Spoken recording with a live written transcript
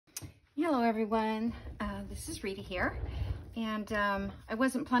Hello everyone, this is Rita here, and I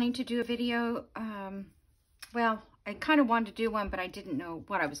wasn't planning to do a video. Well, I kind of wanted to do one, but I didn't know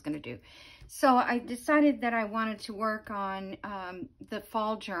what I was going to do. So I decided that I wanted to work on the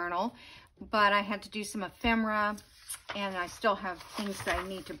fall journal, but I had to do some ephemera, and I still have things that I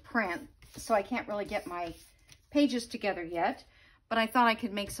need to print, so I can't really get my pages together yet, but I thought I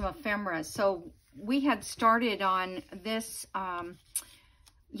could make some ephemera. So we had started on this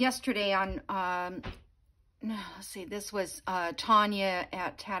yesterday on, let's see, this was Tanya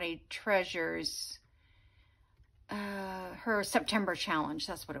at Tatty Treasures, her September challenge,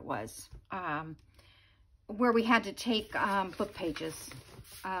 that's what it was, where we had to take book pages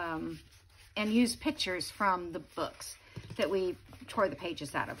and use pictures from the books that we tore the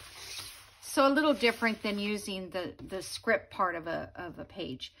pages out of. So a little different than using the script part of a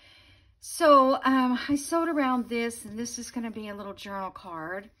page. So I sewed around this, and this is going to be a little journal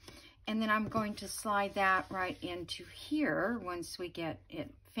card. And then I'm going to slide that right into here once we get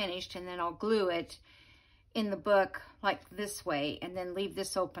it finished. And then I'll glue it in the book like this way, and then leave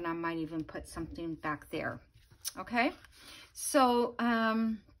this open. I might even put something back there. Okay. So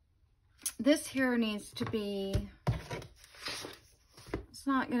this here needs to be, it's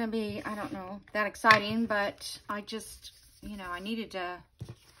not going to be, I don't know, that exciting, but I just, you know, I needed to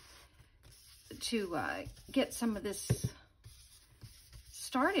get some of this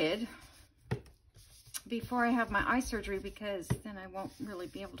started before I have my eye surgery, because then I won't really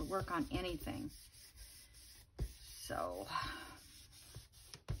be able to work on anything. So,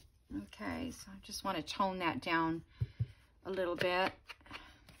 okay, so I just want to tone that down a little bit.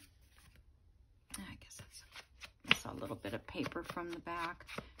 I guess that's a little bit of paper from the back.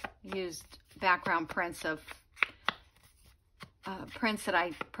 I used background prints of prints that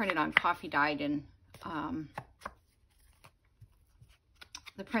I printed on Coffee Dyed, and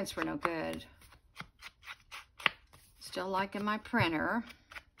the prints were no good. Still liking my printer.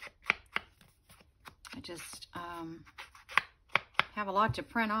 I just have a lot to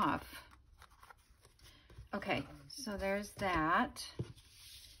print off. Okay, so there's that.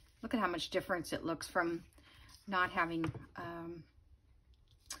 Look at how much difference it looks from not having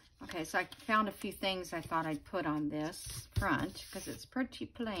okay, so I found a few things I thought I'd put on this front because it's pretty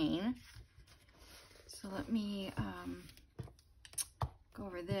plain. So let me go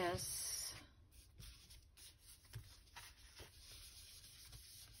over this.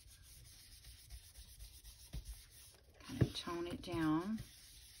 Kind of tone it down.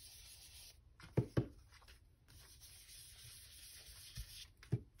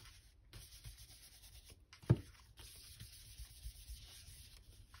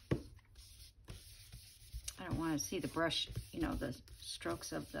 I don't want to see the brush, you know, the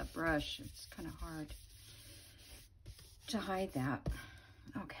strokes of the brush. It's kind of hard to hide that.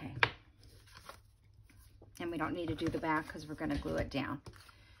 Okay. And we don't need to do the back because we're going to glue it down.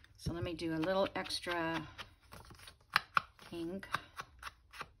 So let me do a little extra ink.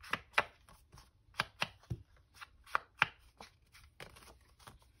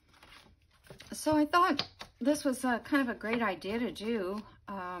 So I thought this was kind of a great idea to do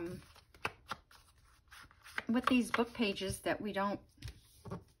with these book pages that we don't,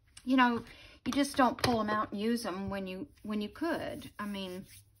 you know, you just don't pull them out and use them when you could. I mean,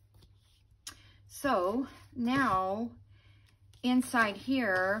 so now inside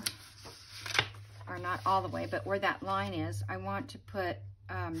here, or not all the way, but where that line is, I want to put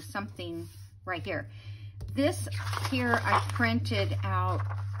something right here. This here I printed out.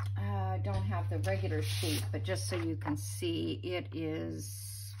 I don't have the regular sheet, but just so you can see, it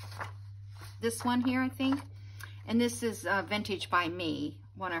is this one here, I think. And this is Vintage by Me,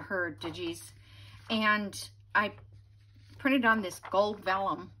 one of her digis. And I printed on this gold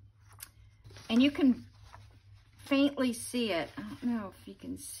vellum. And you can faintly see it. I don't know if you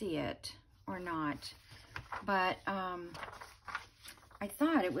can see it or not. But I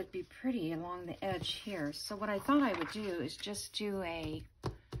thought it would be pretty along the edge here. So what I thought I would do is just do a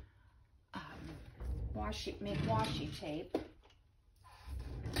make washi tape.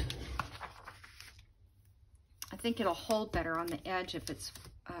 I think it'll hold better on the edge if it's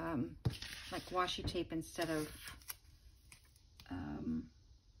like washi tape instead of, I'm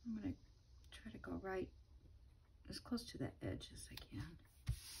going to try to go right as close to the edge as I can.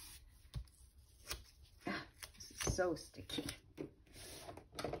 Ah, this is so sticky.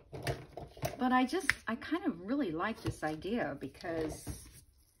 But I kind of really like this idea because,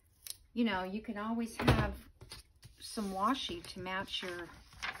 you know, you can always have some washi to match your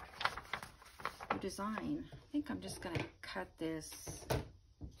design. I think I'm just going to cut this.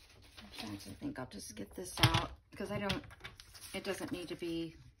 In fact, I think I'll just get this out because it doesn't need to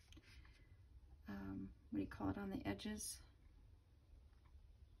be what do you call it, on the edges?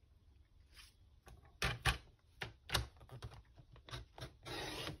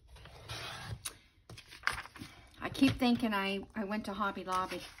 I keep thinking I went to Hobby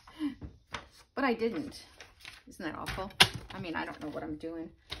Lobby, but I didn't. Isn't that awful? I mean, I don't know what I'm doing.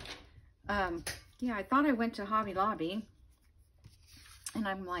 Yeah, I thought I went to Hobby Lobby, and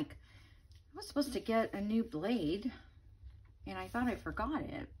I'm like, I was supposed to get a new blade, and I thought I forgot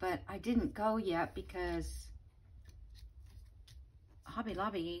it, but I didn't go yet because Hobby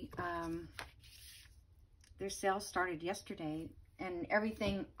Lobby, their sale started yesterday, and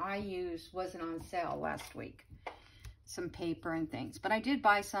everything I used wasn't on sale last week. Some paper and things, but I did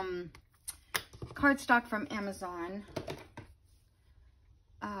buy some cardstock from Amazon.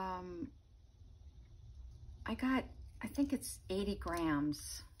 I think it's 80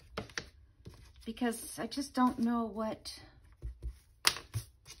 grams because I just don't know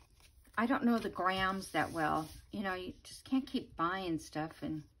I don't know the grams that well. You know, you just can't keep buying stuff.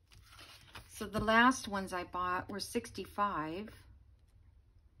 And so the last ones I bought were 65.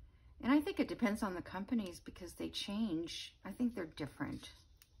 And I think it depends on the companies because they change. I think they're different.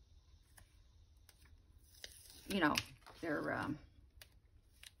 You know, they're, all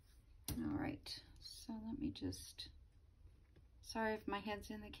right. So let me just, sorry if my head's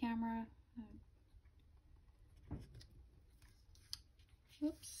in the camera.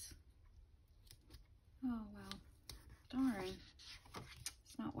 Oops. Oh, well, darn.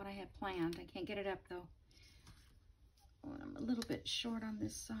 It's not what I had planned. I can't get it up, though. Oh, I'm a little bit short on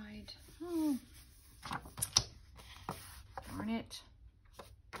this side. Oh, darn it.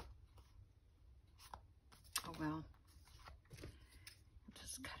 Oh, well. I'll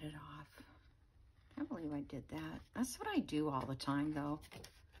just cut it off. I can't believe I did that. That's what I do all the time, though.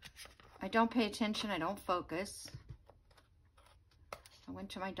 I don't pay attention. I don't focus. I went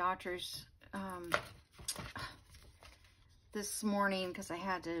to my doctor's this morning because I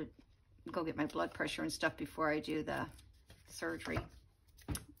had to go get my blood pressure and stuff before I do the surgery.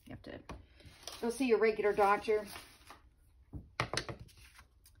 You have to go see your regular doctor.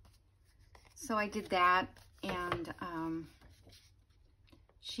 So I did that, and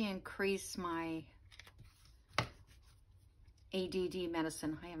she increased my ADD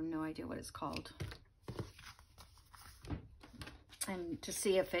medicine. I have no idea what it's called. And to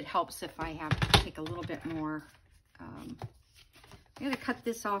see if it helps if I have to take a little bit more. I gotta cut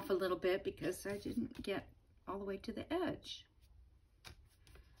this off a little bit because I didn't get all the way to the edge.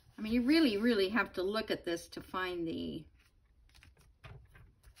 I mean, you really, really have to look at this to find the,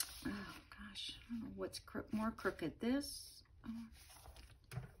 oh gosh, I don't know what's more crooked, this.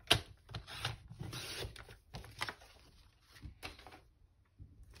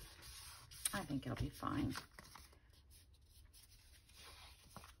 I think it'll be fine.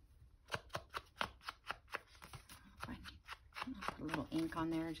 I'll put a little ink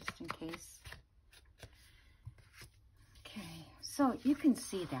on there just in case. Okay, so you can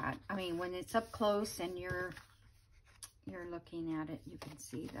see that. I mean, when it's up close and you're looking at it, you can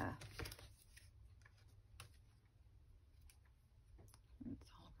see it's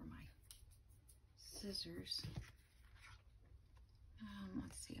all over my scissors.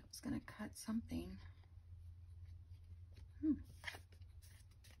 Let's see, I was going to cut something.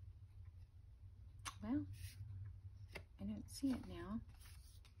 Well, I don't see it now.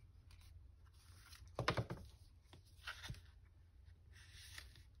 Let's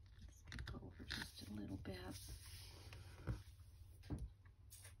go over just a little bit.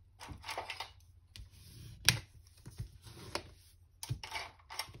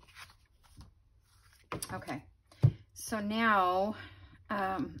 Okay, so now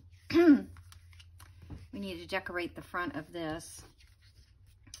we need to decorate the front of this.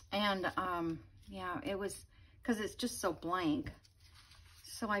 And yeah, it was, because it's just so blank.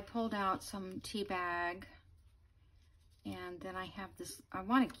 So I pulled out some tea bag, and then I have this, I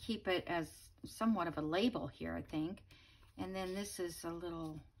want to keep it as somewhat of a label here, I think. And then this is a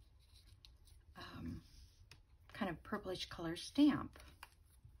little kind of purplish color stamp.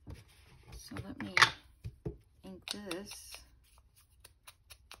 So let me ink this.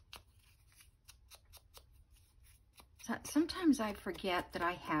 Sometimes I forget that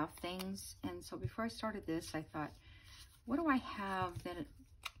I have things, and so before I started this, I thought, what do I have that,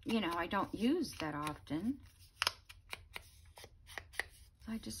 you know, I don't use that often?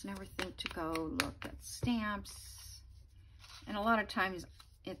 I just never think to go look at stamps, and a lot of times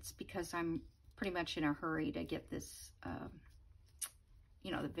it's because I'm pretty much in a hurry to get this,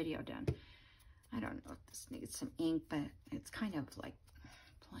 you know, the video done. I don't know if this needs some ink, but it's kind of like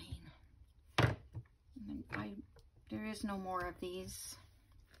plain. And then there is no more of these.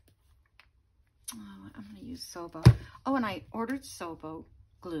 I'm going to use Sobo. Oh, and I ordered Sobo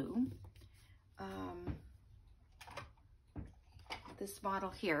glue. This bottle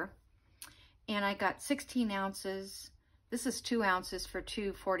here. And I got 16 ounces. This is 2 ounces for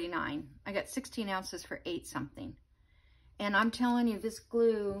 $2.49. I got 16 ounces for 8 something. And I'm telling you, this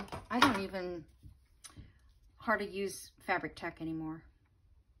glue, I don't even hardly use Fabri-Tac anymore.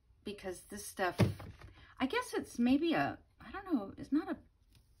 Because this stuff, I guess it's maybe a, I don't know, it's not a,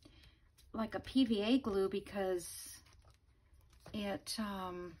 like a PVA glue because it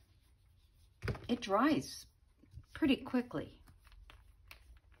dries pretty quickly.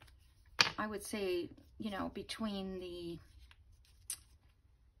 I would say, you know, between the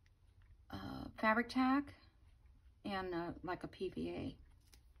Fabri-Tac and like a PVA.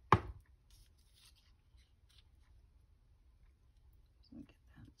 Get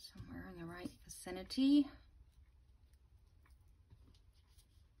that somewhere in the right vicinity.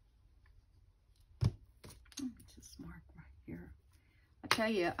 It's this mark right here. I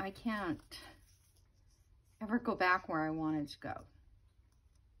tell you, I can't ever go back where I wanted to go.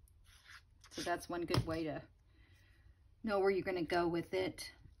 So that's one good way to know where you're going to go with it.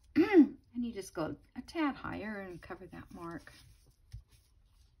 And you just go a tad higher and cover that mark.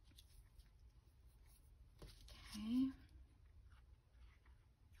 Okay.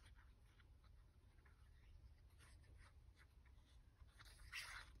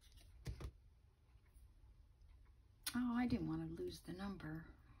 Oh, I didn't want to lose the number.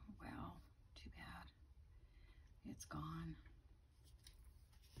 Well, too bad. It's gone.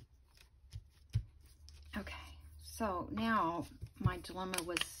 Okay, so now my dilemma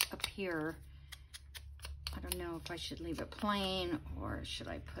was up here. I don't know if I should leave it plain or should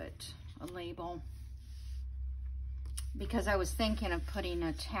I put a label, because I was thinking of putting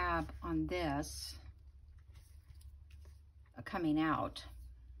a tab on this coming out.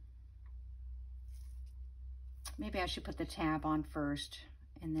 Maybe I should put the tab on first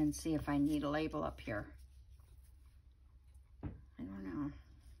and then see if I need a label up here. I don't know.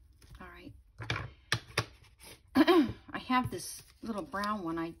 All right. I have this little brown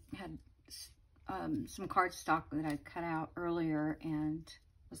one. I had some cardstock that I cut out earlier and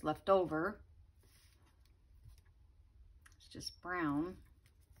was left over. It's just brown.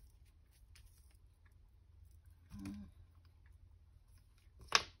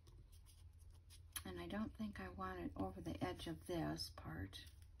 And I don't think I want it over the edge of this part.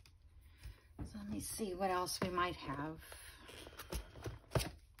 So let me see what else we might have.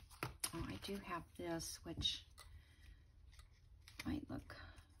 Oh, I do have this, which might look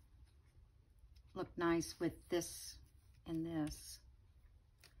nice with this and this.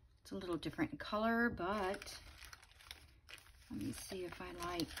 It's a little different in color, but let me see if I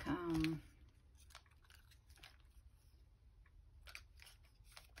like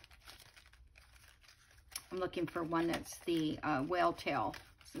I'm looking for one that's the whale tail.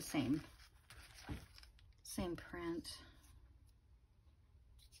 It's the same print.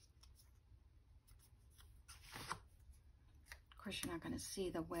 Of course, you're not going to see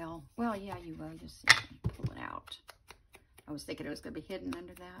the whale. Well, yeah, you will. Just see if I pull it out. I was thinking it was going to be hidden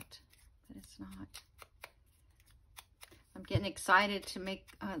under that, but it's not. I'm getting excited to make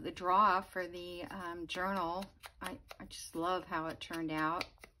the draw for the journal. I just love how it turned out.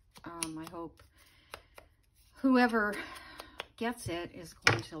 I hope whoever gets it is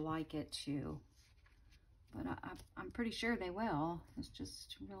going to like it too. But I'm pretty sure they will. It's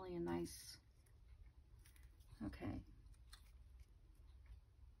just really a nice, okay.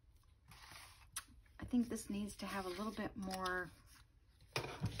 I think this needs to have a little bit more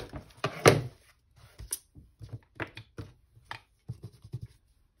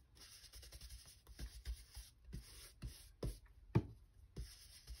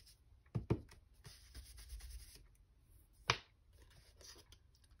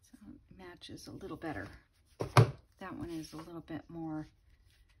matches a little better. That one is a little bit more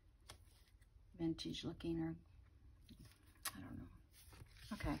vintage looking, or I don't know.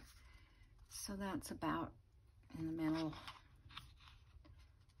 Okay, so that's about in the middle.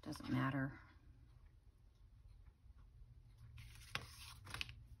 Doesn't matter.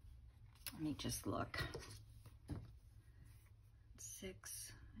 Let me just look.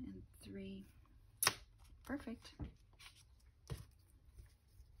 6 and 3. Perfect.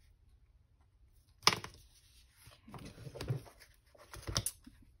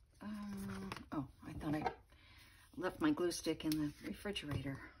 Oh, I thought I left my glue stick in the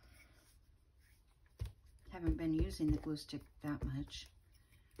refrigerator. Haven't been using the glue stick that much.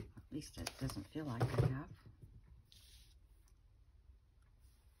 At least it doesn't feel like I have.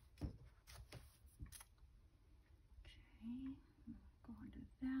 Okay, go into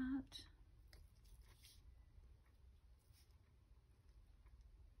that.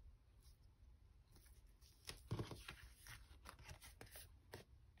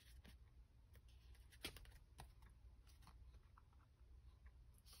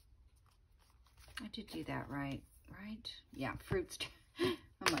 I did do that right? Yeah, fruits.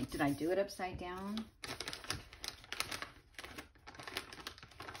 I'm like, did I do it upside down?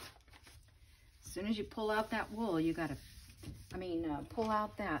 As soon as you pull out that wool, you gotta, pull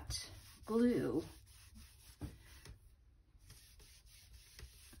out that glue. I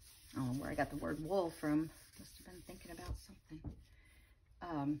don't know where I got the word wool from. Must have been thinking about something.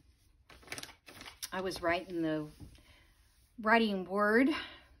 I was writing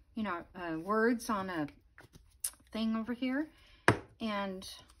words on a thing over here, and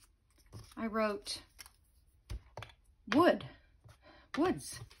I wrote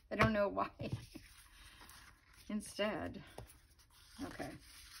woods. I don't know why. Instead, okay.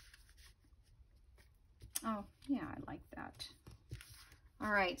 Oh yeah, I like that.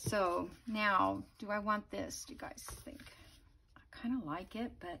 All right, so now, do I want this? Do you guys think? I kind of like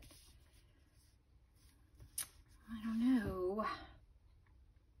it, but I don't know.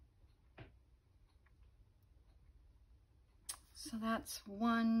 So that's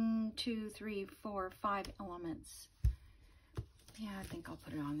 1, 2, 3, 4, 5 elements. Yeah, I think I'll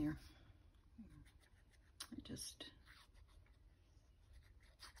put it on there.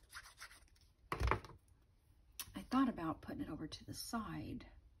 I thought about putting it over to the side.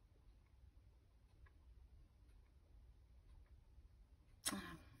 I'm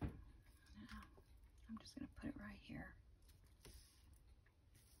just going to put it right here.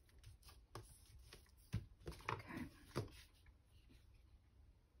 Okay.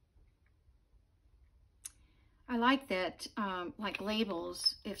 I like that, like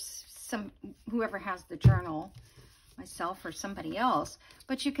labels, if whoever has the journal, myself or somebody else,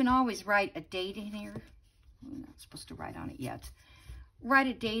 but you can always write a date in here. I'm not supposed to write on it yet. Write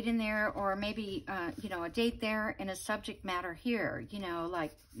a date in there, or maybe, a date there and a subject matter here,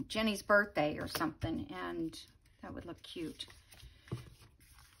 like Jenny's birthday or something, and that would look cute.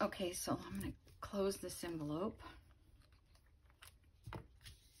 Okay, so I'm going to close this envelope. I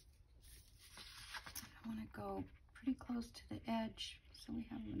want to go pretty close to the edge so we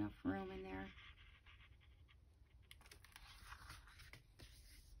have enough room in there.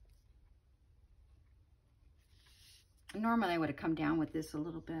 Normally I would have come down with this a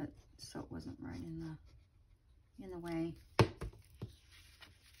little bit so it wasn't right in the way,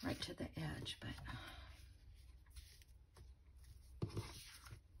 right to the edge, but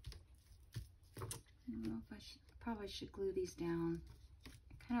I don't know if I probably should glue these down. I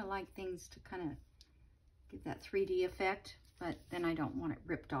kind of like things to kind of give that 3D effect, but then I don't want it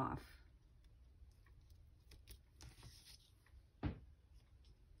ripped off. I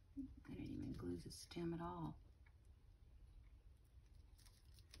didn't even glue the stem at all.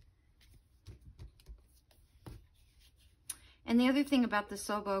 And the other thing about the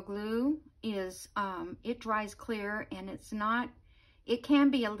Sobo glue is it dries clear, and it can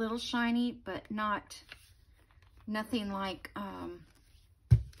be a little shiny, but nothing like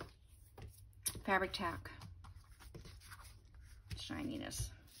Fabri-Tac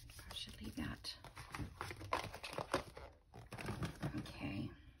shininess. I should leave that. Okay.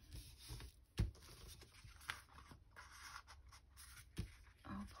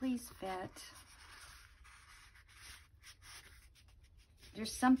 Oh, please fit.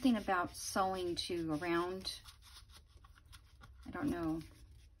 There's something about sewing around, I don't know,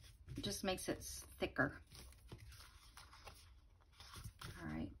 it just makes it thicker. All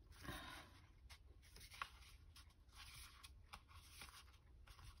right.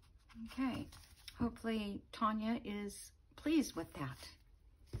 Okay, hopefully Tanya is pleased with that.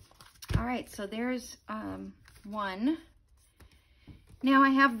 All right, so there's one. Now I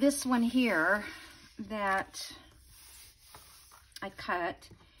have this one here that I cut,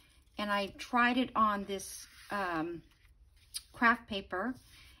 and I tried it on this craft paper,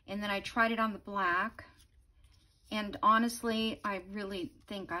 and then I tried it on the black, and honestly, I really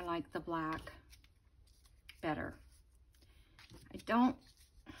think I like the black better. I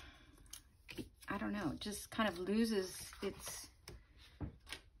don't know, it just kind of loses its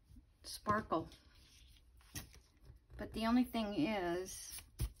sparkle. But the only thing is,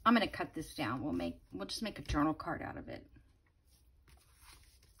 I'm gonna cut this down. We'll just make a journal card out of it.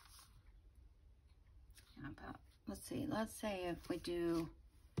 Let's say if we do,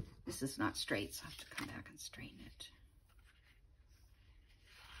 this is not straight, so I have to come back and straighten it.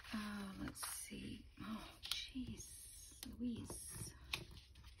 Let's see. Oh, jeez, Louise.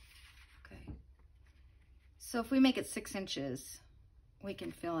 Okay. So if we make it 6 inches, we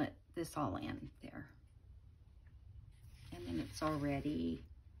can fill this all in there. And then it's already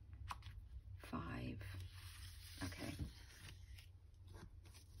 5. Okay.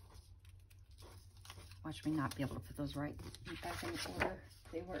 Watch me not be able to put those right back in order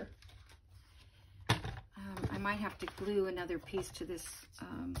they were. might have to glue another piece to this.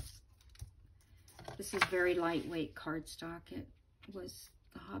 This is very lightweight cardstock. It was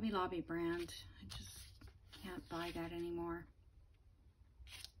the Hobby Lobby brand. I just can't buy that anymore.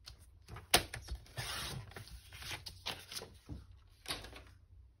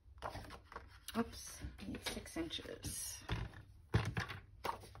 Oops, I need 6 inches.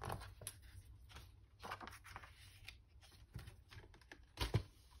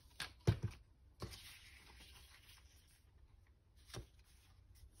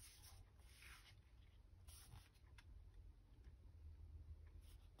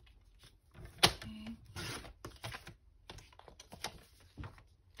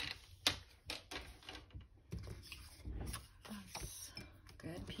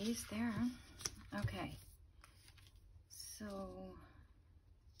 Good piece there. Okay, so all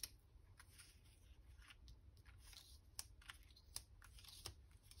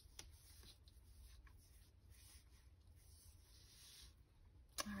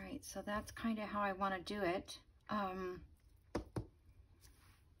right, so that's kind of how I want to do it. I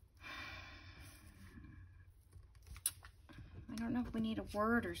don't know if we need a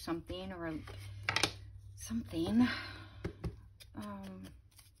word or something, or something.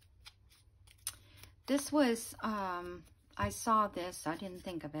 This was, I saw this, I didn't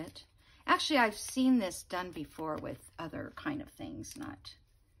think of it. Actually, I've seen this done before with other kind of things,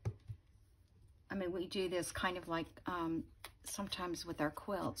 I mean, we do this kind of like, sometimes with our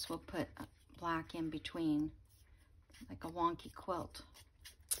quilts, we'll put black in between, like a wonky quilt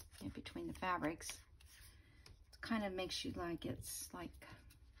in between the fabrics. It kind of makes you like it's like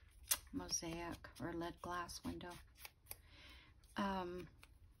mosaic or lead glass window.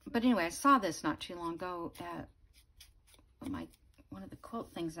 But anyway, I saw this not too long ago at one of the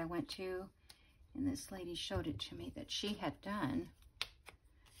quilt things I went to, and this lady showed it to me that she had done.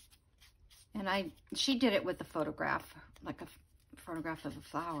 And she did it with a photograph, like a photograph of a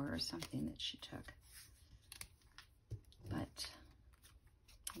flower or something that she took. But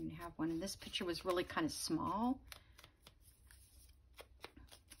I'm gonna have one, and this picture was really kind of small,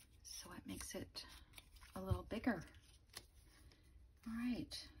 so it makes it a little bigger. All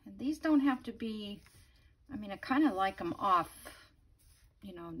right, and these don't have to be, I mean, I kind of like them off,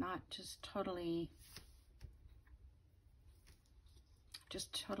 you know, not just totally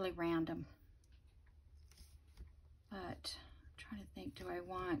random. But I'm trying to think, do I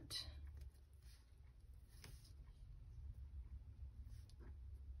want,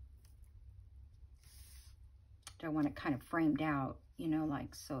 it kind of framed out, you know,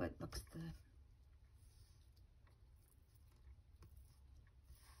 like so it looks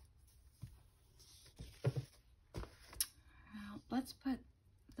well, let's put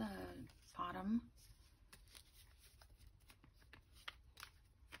the bottom.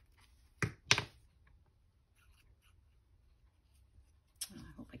 I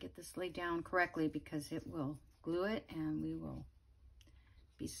hope I get this laid down correctly because it will glue it and we will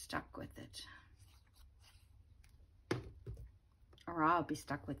be stuck with it. Or I'll be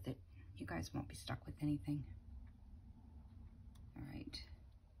stuck with it. You guys won't be stuck with anything. All right.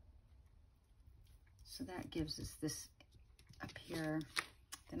 So that gives us this up here.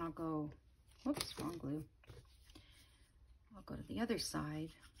 Then I'll go, whoops, wrong glue. I'll go to the other side.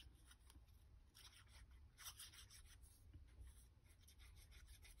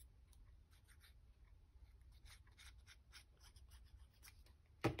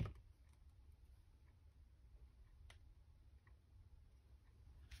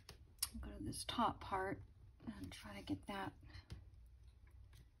 Go to this top part and try to get that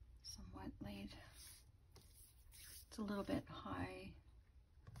somewhat laid. It's a little bit high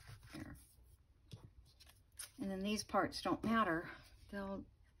there. And then these parts don't matter. They'll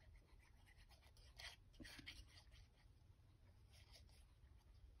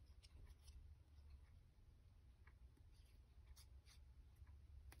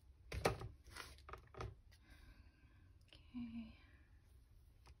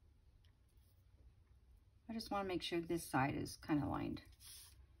I just want to make sure this side is kind of lined.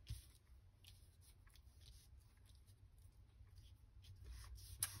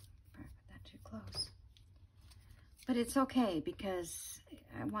 Sorry, I put that too close. But it's okay because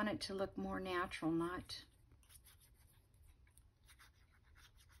I want it to look more natural, not,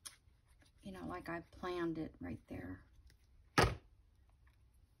 you know, like I planned it right there.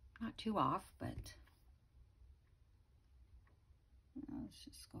 Not too off, but let's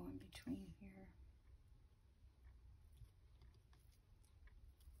just go in between here.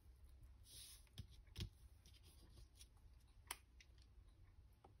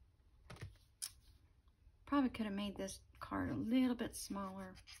 Probably could have made this card a little bit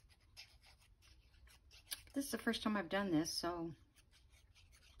smaller. This is the first time I've done this, so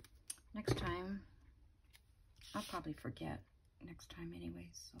next time, I'll probably forget next time anyway,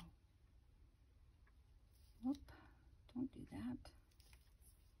 so. Whoop, don't do that.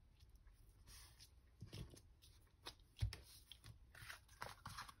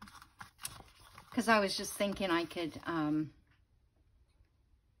 Because I was just thinking I could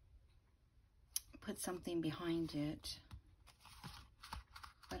put something behind it.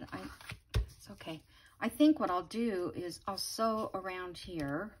 But it's okay. I think what I'll do is I'll sew around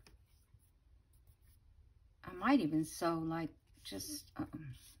here. I might even sew like just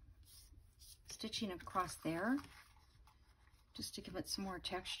stitching across there just to give it some more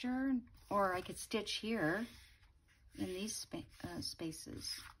texture. Or I could stitch here in these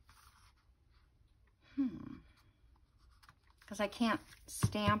spaces. Because I can't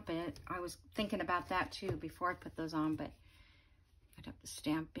stamp it. I was thinking about that too before I put those on, but I'd have to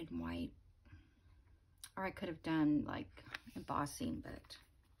stamp in white. Or I could have done like embossing, but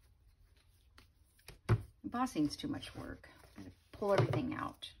embossing's too much work. I gotta pull everything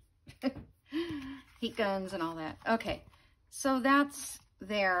out. Heat guns and all that. Okay, so that's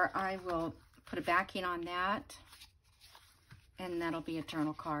there. I will put a backing on that, and that'll be a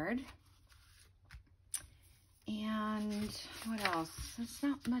journal card. And what else? There's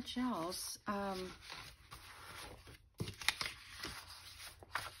not much else.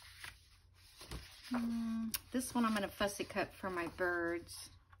 This one I'm going to fussy cut for my birds.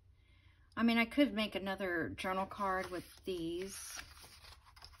 I mean, I could make another journal card with these.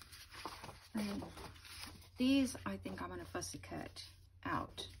 And these, I think I'm going to fussy cut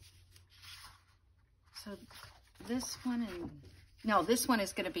out. So this one and... No, this one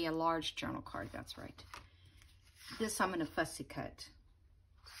is going to be a large journal card. That's right. This I'm going to fussy cut.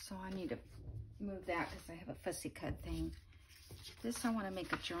 So I need to move that because I have a fussy cut thing. This I want to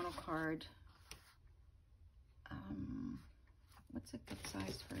make a journal card. What's a good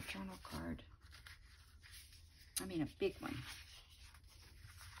size for a journal card? I mean a big one.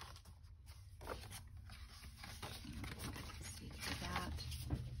 Let's see, for that.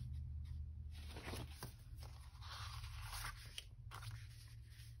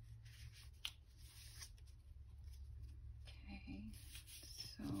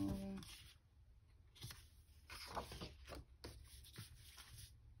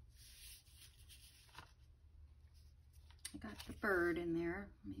 Got the bird in there.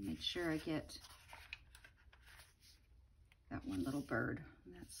 Let me make sure I get that one little bird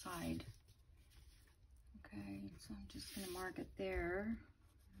on that side. Okay, so I'm just going to mark it there,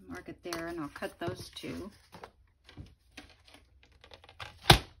 and I'll cut those two.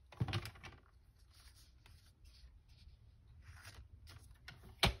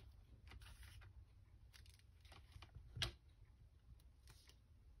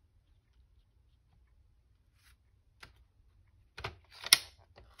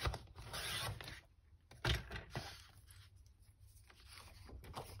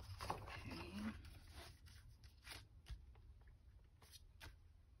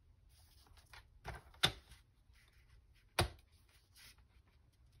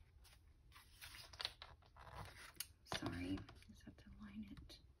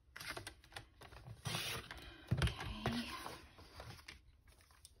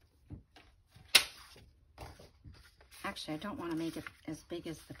 Actually, I don't want to make it as big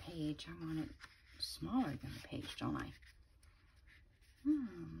as the page. I want it smaller than the page, don't I?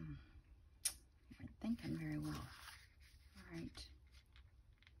 I'm thinking very well. All right.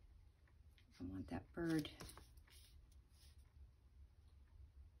 I want that bird.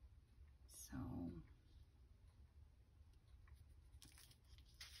 So...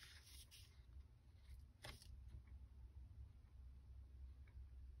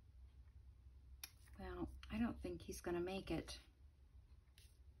 well, I don't think he's going to make it.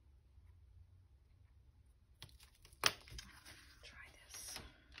 Try this.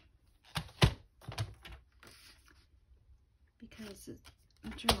 Because a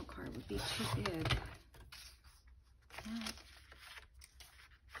journal card would be too big.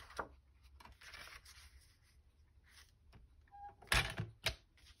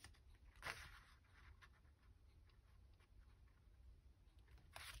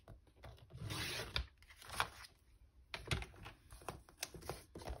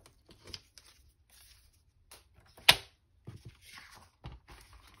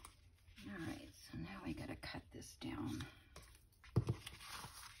 Down. So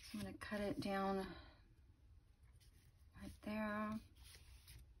I'm going to cut it down right there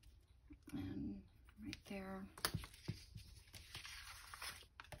and right there.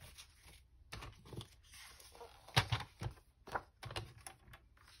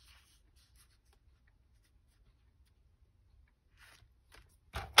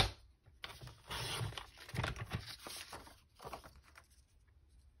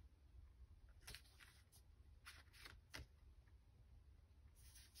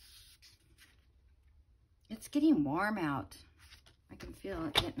 It's getting warm out. I can feel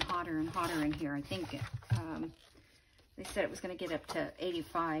it getting hotter and hotter in here. I think they said it was going to get up to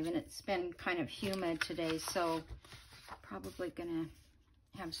 85, and it's been kind of humid today, so probably going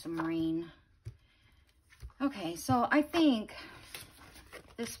to have some rain. Okay, so I think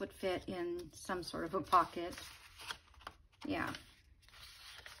this would fit in some sort of a pocket. Yeah.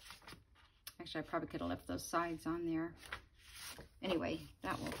 Actually, I probably could have left those sides on there. Anyway,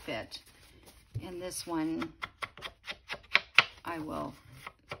 that will fit. And this one, I will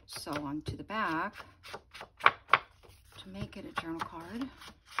sew onto the back to make it a journal card.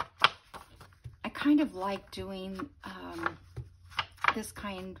 I kind of like doing this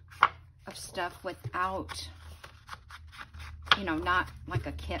kind of stuff without, you know, not like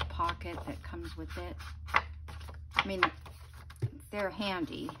a kit pocket that comes with it. I mean, they're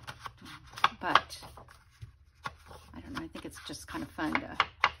handy, but I don't know, I think it's just kind of fun to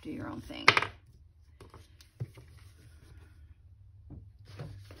do your own thing.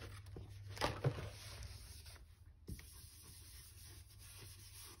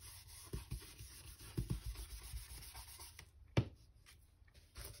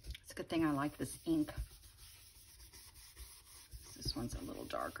 It's a good thing I like this ink. This one's a little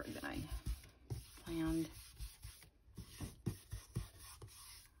darker than I planned.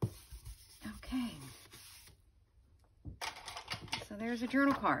 Okay. So there's a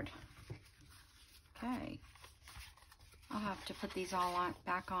journal card. Okay. I'll have to put these all on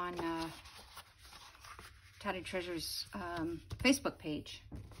back on Tatted Treasures Facebook page.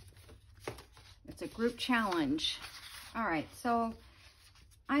 It's a group challenge. All right, so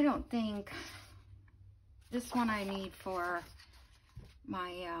I don't think this one I need for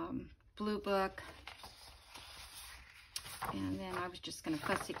my blue book. And then I was just going to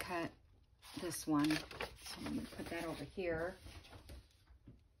fussy cut this one. So I'm going to put that over here.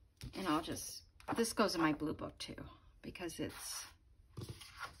 And I'll just, this goes in my blue book too, because it's,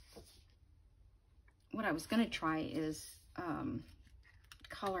 what I was going to try is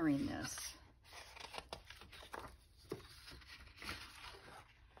coloring this.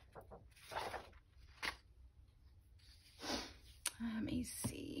 Let me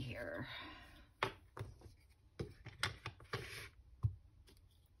see here.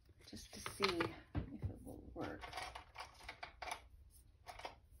 Just to see if it will work.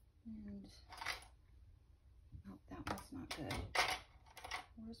 And, nope, that one's not good.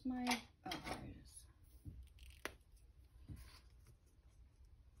 Where's my, oh, there it is.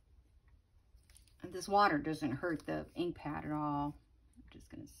 And this water doesn't hurt the ink pad at all. I'm just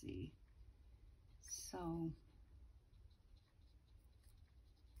gonna see. So,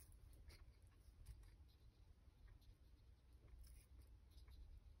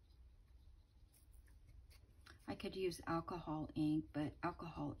 I could use alcohol ink, but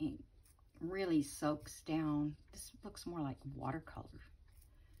alcohol ink really soaks down. This looks more like watercolor.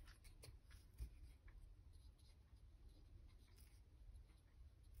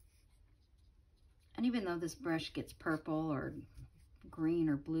 And even though this brush gets purple or green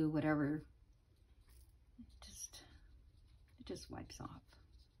or blue, whatever, it just wipes off.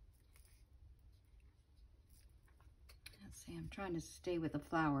 Let's see, I'm trying to stay with the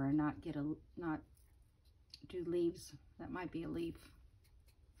flower and not get not do leaves. That might be a leaf.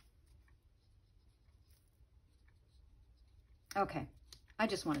 Okay, I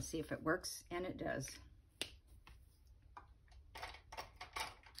just want to see if it works, and it does.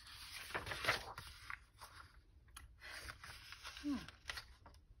 Yeah.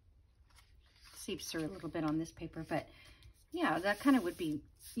 Seeps through a little bit on this paper, but yeah, that kind of would be,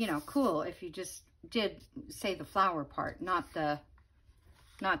 you know, cool if you just did, say, the flower part, not the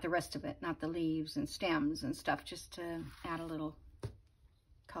rest of it, not the leaves and stems and stuff, just to add a little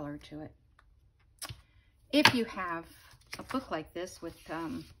color to it. If you have a book like this with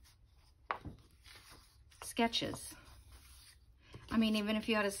sketches, I mean, even if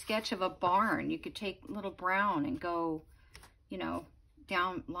you had a sketch of a barn, you could take little brown and go, you know,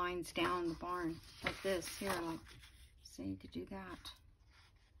 down lines down the barn like this here. Like, so you could do that.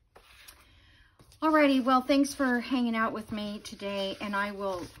 Alrighty, well, thanks for hanging out with me today, and I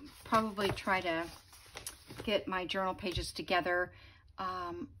will probably try to get my journal pages together.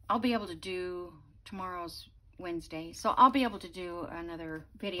 I'll be able to do, tomorrow's Wednesday, so I'll be able to do another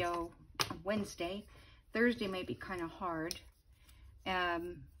video on Wednesday. Thursday may be kind of hard,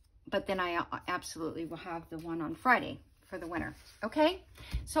 but then I absolutely will have the one on Friday for the winter. Okay,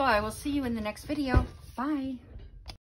 so I will see you in the next video. Bye.